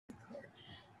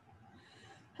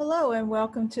Hello and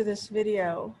welcome to this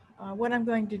video. What I'm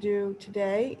going to do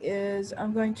today is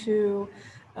I'm going to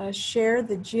share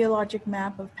the geologic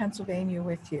map of Pennsylvania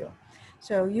with you.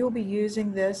 So you'll be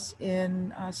using this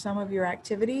in some of your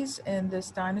activities in this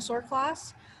dinosaur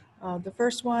class. The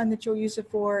first one that you'll use it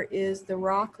for is the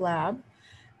rock lab.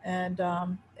 And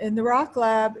in the rock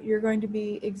lab, you're going to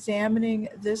be examining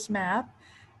this map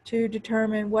to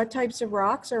determine what types of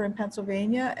rocks are in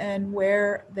Pennsylvania and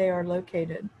where they are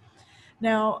located.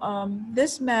 Now,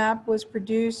 this map was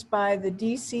produced by the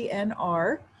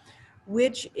DCNR,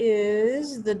 which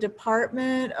is the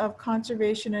Department of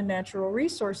Conservation and Natural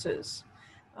Resources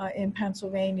in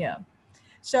Pennsylvania.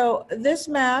 So this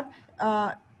map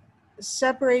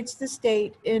separates the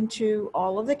state into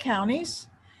all of the counties,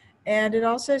 and it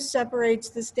also separates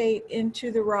the state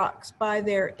into the rocks by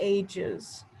their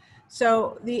ages.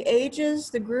 So the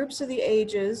ages, the groups of the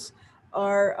ages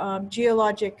are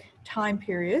geologic time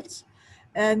periods,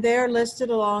 and they are listed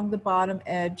along the bottom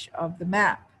edge of the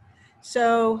map.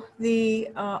 So the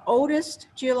oldest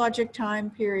geologic time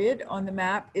period on the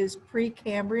map is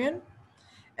Precambrian,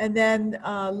 and then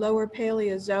Lower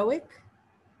Paleozoic,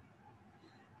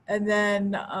 and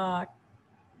then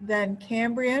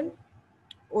Cambrian,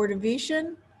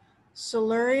 Ordovician,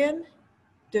 Silurian,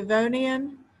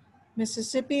 Devonian,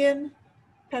 Mississippian,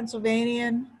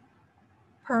 Pennsylvanian,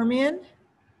 Permian,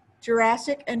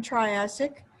 Jurassic and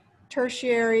Triassic,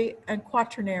 Tertiary, and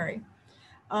Quaternary.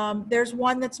 There's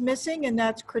one that's missing, and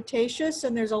that's Cretaceous,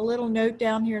 and there's a little note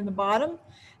down here in the bottom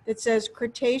that says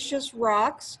Cretaceous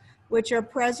rocks, which are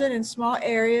present in small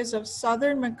areas of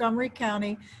southern Montgomery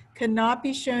County, cannot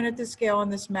be shown at the scale on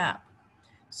this map.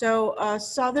 So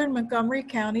southern Montgomery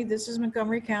County, this is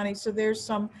Montgomery County, so there's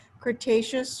some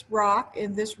Cretaceous rock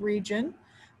in this region,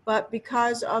 but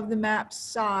because of the map's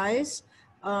size,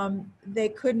 they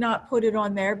could not put it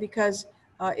on there because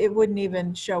it wouldn't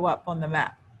even show up on the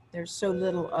map. There's so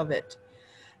little of it.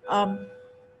 Of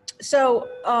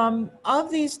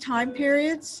these time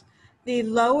periods, the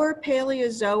Lower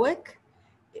Paleozoic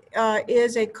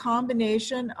is a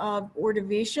combination of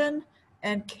Ordovician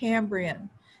and Cambrian.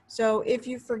 So if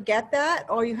you forget that,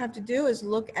 all you have to do is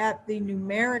look at the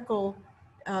numerical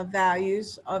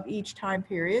values of each time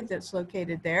period that's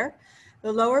located there.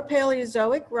 The Lower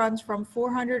Paleozoic runs from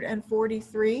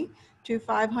 443 to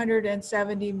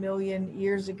 570 million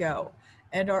years ago.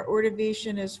 And our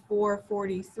Ordovician is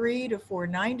 443 to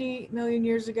 490 million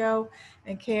years ago,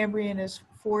 and Cambrian is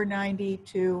 490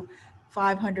 to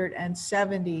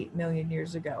 570 million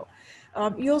years ago.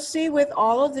 You'll see with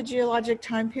all of the geologic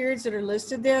time periods that are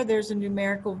listed there, there's a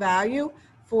numerical value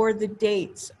for the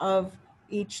dates of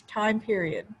each time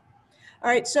period. All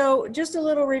right, so just a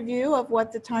little review of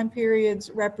what the time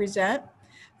periods represent.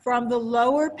 From the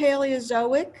Lower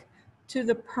Paleozoic to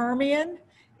the Permian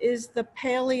is the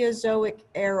Paleozoic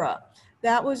era.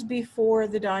 That was before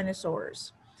the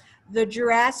dinosaurs. The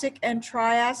Jurassic and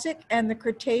Triassic and the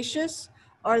Cretaceous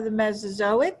are the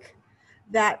Mesozoic.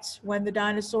 That's when the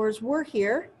dinosaurs were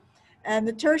here. And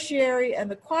the Tertiary and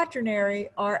the Quaternary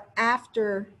are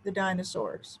after the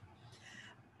dinosaurs.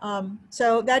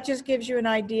 So that just gives you an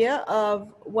idea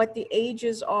of what the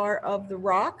ages are of the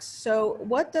rocks. So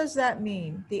what does that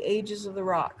mean, the ages of the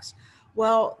rocks?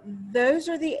 Well, those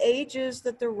are the ages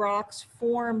that the rocks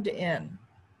formed in.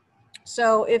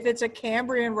 So if it's a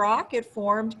Cambrian rock, it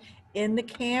formed in the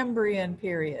Cambrian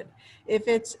period. If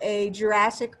it's a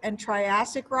Jurassic and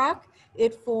Triassic rock,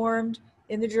 it formed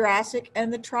in the Jurassic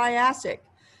and the Triassic.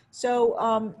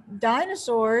 So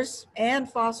dinosaurs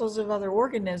and fossils of other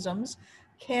organisms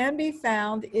can be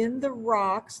found in the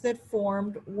rocks that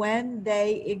formed when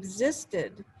they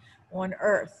existed on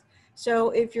Earth. So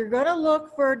if you're going to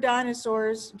look for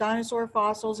dinosaur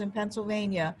fossils in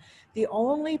Pennsylvania, the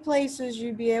only places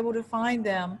you'd be able to find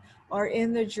them are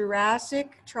in the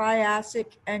Jurassic,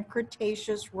 Triassic, and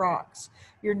Cretaceous rocks.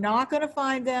 You're not going to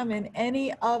find them in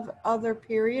any of other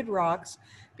period rocks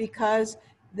because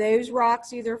those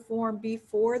rocks either formed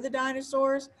before the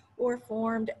dinosaurs or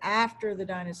formed after the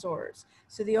dinosaurs.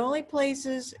 So the only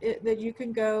places that you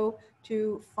can go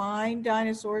to find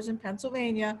dinosaurs in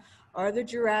Pennsylvania are the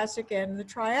Jurassic and the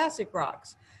Triassic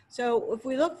rocks. So if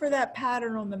we look for that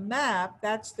pattern on the map,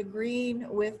 that's the green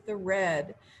with the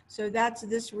red. So that's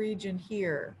this region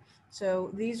here. So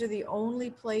these are the only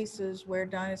places where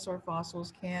dinosaur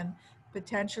fossils can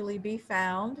potentially be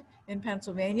found in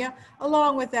Pennsylvania,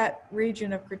 along with that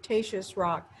region of Cretaceous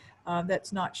rock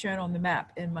that's not shown on the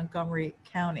map in Montgomery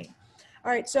County.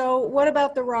 All right, so what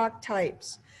about the rock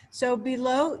types? So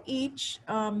below each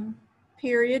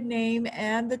period name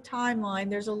and the timeline,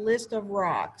 there's a list of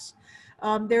rocks.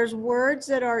 There's words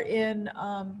that are in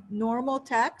normal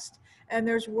text, and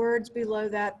there's words below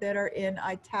that that are in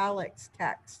italics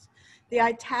text. The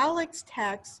italics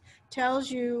text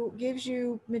gives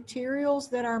you materials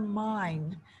that are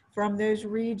mined from those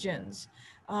regions.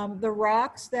 The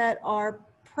rocks that are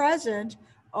present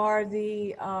are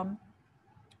the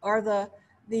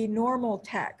normal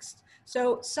text.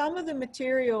 So some of the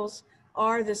materials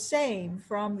are the same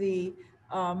from the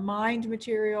mined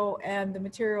material and the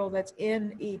material that's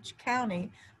in each county,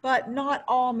 but not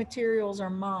all materials are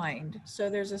mined. So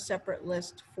there's a separate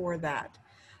list for that.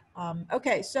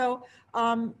 Okay, so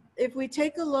if we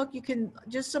take a look,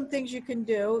 just some things you can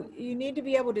do. You need to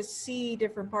be able to see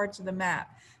different parts of the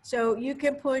map. So you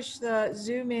can push the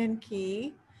zoom in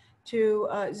key to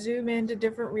zoom into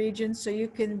different regions so you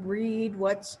can read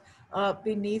what's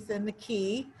beneath in the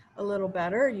key a little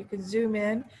better. You can zoom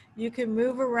in. You can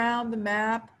move around the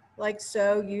map like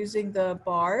so using the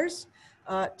bars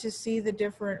to see the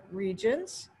different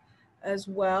regions as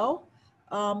well.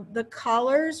 The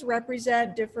colors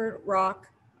represent different rock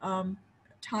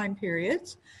time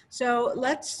periods. So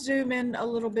let's zoom in a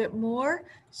little bit more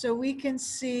so we can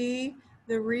see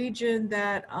the region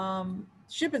that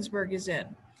Shippensburg is in.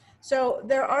 So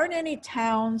there aren't any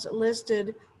towns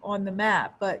listed on the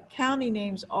map, but county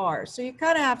names are. So you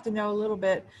kind of have to know a little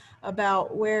bit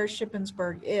about where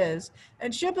Shippensburg is.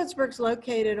 And Shippensburg's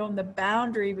located on the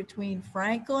boundary between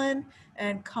Franklin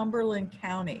and Cumberland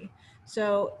County.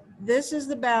 So this is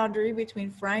the boundary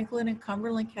between Franklin and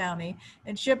Cumberland County,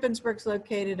 and Shippensburg's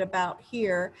located about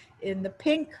here in the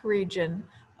pink region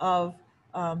of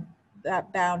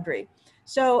that boundary.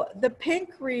 So the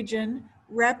pink region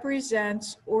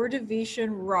represents Ordovician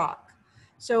rock.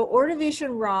 So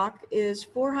Ordovician rock is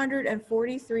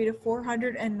 443 to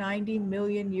 490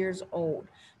 million years old.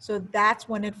 So that's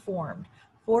when it formed.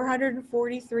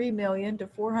 443 million to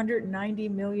 490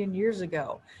 million years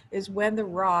ago is when the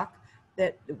rock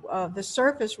that the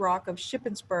surface rock of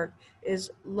Shippensburg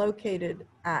is located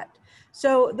at.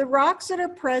 So the rocks that are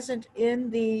present in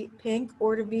the pink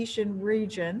Ordovician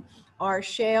region are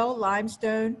shale,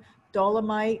 limestone,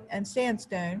 dolomite, and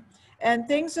sandstone. And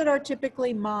things that are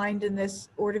typically mined in this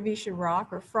Ordovician rock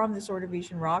or from this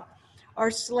Ordovician rock are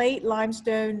slate,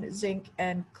 limestone, zinc,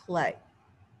 and clay.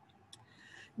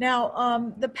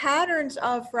 Now, the patterns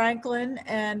of Franklin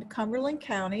and Cumberland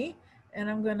County, and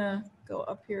I'm going to go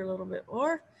up here a little bit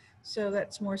more so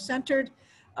that's more centered.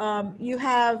 You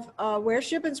have where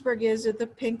Shippensburg is at the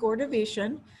pink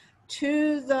Ordovician.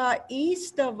 To the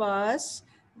east of us,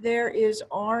 there is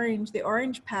orange, the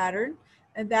orange pattern,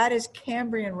 and that is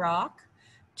Cambrian rock.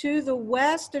 To the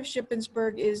west of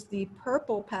Shippensburg is the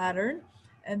purple pattern,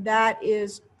 and that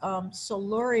is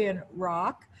Silurian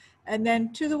rock. And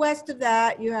then to the west of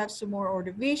that, you have some more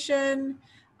Ordovician,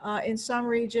 in some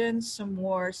regions, some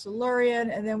more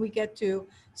Silurian, and then we get to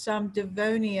some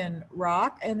Devonian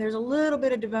rock. And there's a little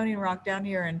bit of Devonian rock down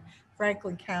here in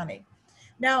Franklin County.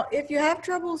 Now, if you have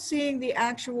trouble seeing the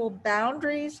actual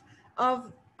boundaries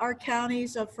of our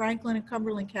counties of Franklin and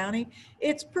Cumberland County,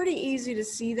 it's pretty easy to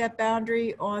see that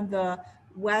boundary on the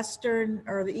western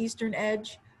or the eastern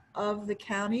edge of the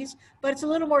counties, but it's a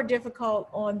little more difficult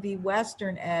on the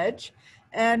western edge.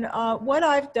 And what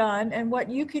I've done and what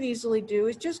you can easily do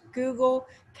is just Google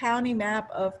county map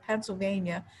of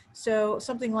Pennsylvania. So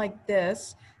something like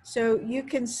this, so you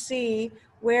can see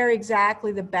where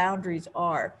exactly the boundaries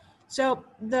are. So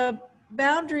the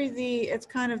boundary, it's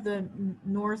kind of the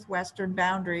northwestern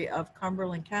boundary of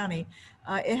Cumberland County.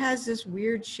 It has this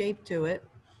weird shape to it.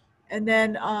 And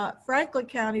then Franklin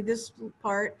County, this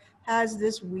part has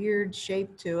this weird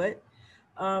shape to it.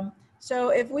 So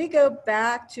if we go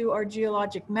back to our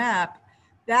geologic map,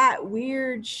 that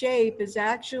weird shape is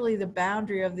actually the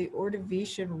boundary of the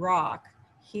Ordovician rock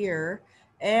here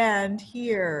and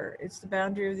here. It's the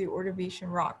boundary of the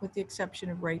Ordovician rock with the exception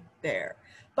of right there.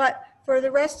 But for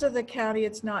the rest of the county,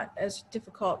 it's not as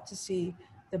difficult to see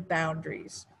the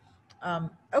boundaries.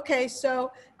 Okay,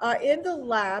 so in the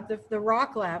lab, the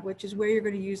rock lab, which is where you're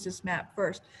going to use this map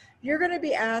first, you're going to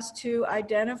be asked to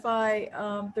identify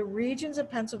the regions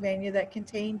of Pennsylvania that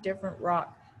contain different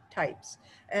rock types.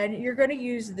 And you're going to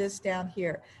use this down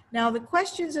here. Now, the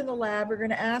questions in the lab are going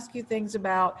to ask you things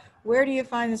about where do you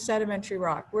find the sedimentary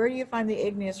rock? Where do you find the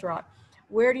igneous rock?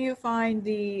 Where do you find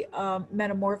the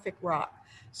metamorphic rock?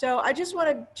 So I just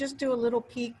want to do a little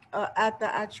peek at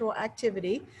the actual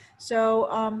activity.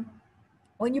 So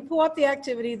when you pull up the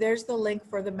activity, there's the link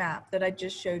for the map that I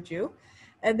just showed you.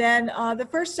 And then the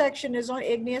first section is on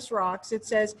igneous rocks. It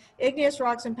says igneous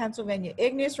rocks in Pennsylvania.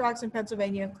 Igneous rocks in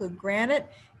Pennsylvania include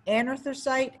granite,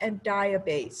 anthracite, and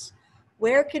diabase.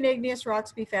 Where can igneous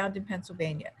rocks be found in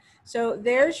Pennsylvania? So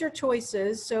there's your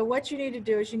choices. So what you need to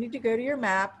do is you need to go to your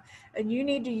map and you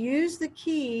need to use the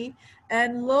key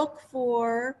and look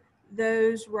for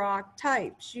those rock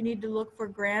types. You need to look for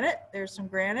granite. There's some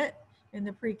granite in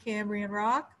the Precambrian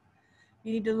rock.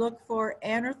 You need to look for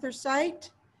anthracite,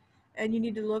 and you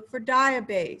need to look for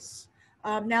diabase.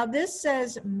 Now this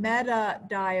says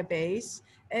meta-diabase.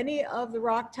 Any of the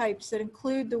rock types that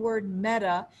include the word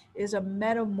meta is a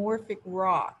metamorphic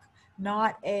rock,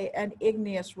 not an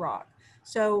igneous rock.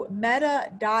 So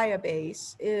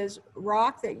meta-diabase is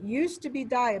rock that used to be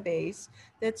diabase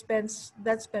that's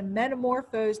been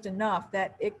metamorphosed enough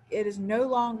that it is no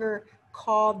longer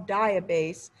called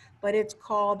diabase, but it's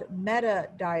called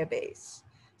meta-diabase.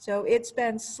 So it's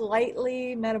been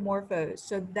slightly metamorphosed.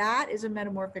 So that is a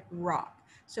metamorphic rock.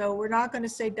 So we're not going to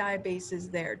say diabase is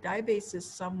there. Diabase is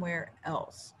somewhere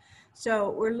else. So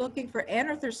we're looking for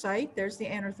anthracite. There's the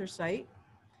anthracite.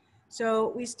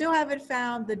 So we still haven't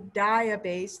found the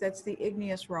diabase. That's the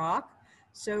igneous rock.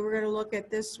 So we're going to look at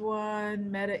this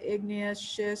one, meta-igneous,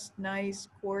 schist, gneiss,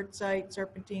 quartzite,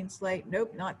 serpentine slate.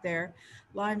 Nope, not there.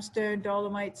 Limestone,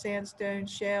 dolomite, sandstone,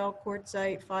 shale,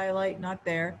 quartzite, phyllite, not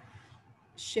there.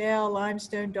 Shale,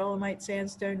 limestone, dolomite,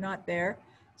 sandstone, not there.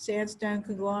 Sandstone,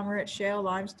 conglomerate, shale,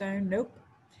 limestone, nope.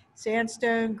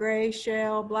 Sandstone, gray,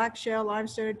 shale, black shale,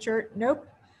 limestone, chert, nope.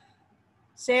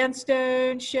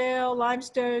 Sandstone, shale,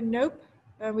 limestone, nope.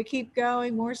 And we keep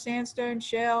going, more sandstone,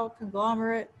 shale,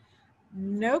 conglomerate,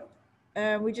 nope.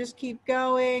 And we just keep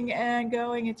going and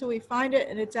going until we find it,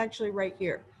 and it's actually right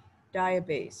here,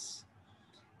 diabase.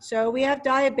 So we have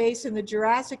diabase in the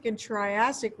Jurassic and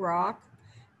Triassic rock,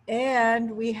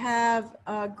 and we have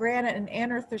granite and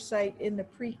anthracite in the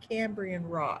Precambrian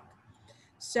rock.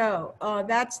 So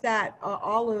that's that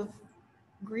olive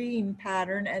green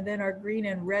pattern, and then our green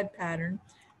and red pattern.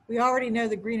 We already know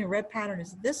the green and red pattern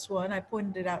is this one. I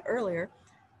pointed it out earlier.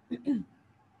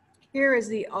 Here is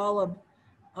the the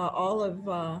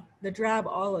drab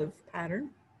olive pattern.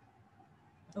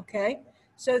 Okay,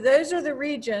 so those are the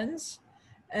regions.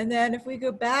 And then if we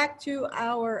go back to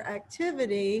our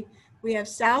activity, we have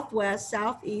southwest,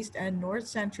 southeast, and north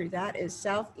century. That is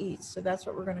southeast, so that's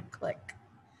what we're going to click.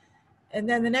 And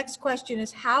then the next question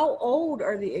is, how old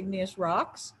are the igneous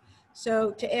rocks?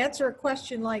 So to answer a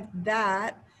question like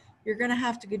that, you're going to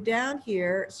have to go down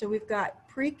here. So we've got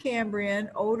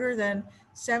Precambrian, older than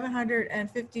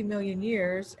 750 million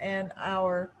years, and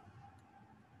our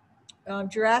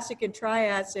Jurassic and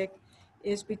Triassic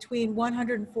is between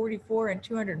 144 and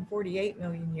 248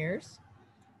 million years.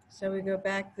 So we go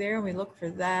back there and we look for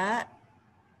that.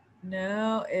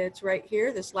 No, it's right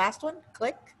here, this last one,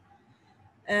 click.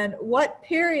 And what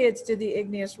periods did the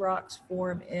igneous rocks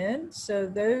form in? So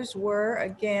those were,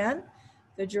 again,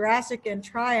 the Jurassic and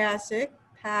Triassic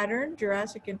pattern,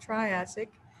 Jurassic and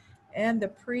Triassic, and the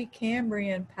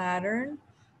Precambrian pattern.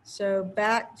 So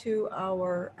back to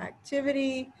our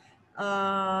activity,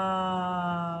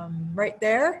 right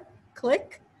there,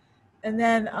 click, and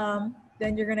then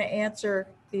you're going to answer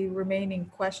the remaining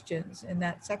questions in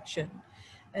that section.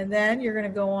 And then you're going to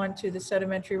go on to the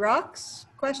sedimentary rocks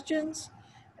questions,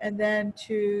 and then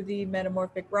to the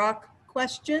metamorphic rock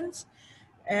questions,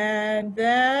 and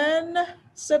then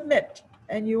submit,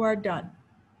 and you are done.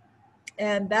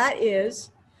 And that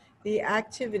is the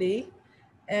activity,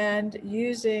 and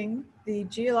using the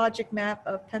geologic map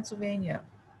of Pennsylvania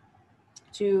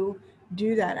to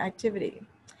do that activity.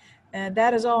 And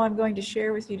that is all I'm going to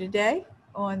share with you today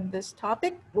on this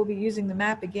topic. We'll be using the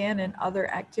map again in other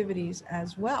activities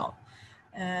as well.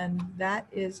 And that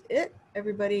is it.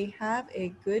 Everybody have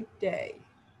a good day.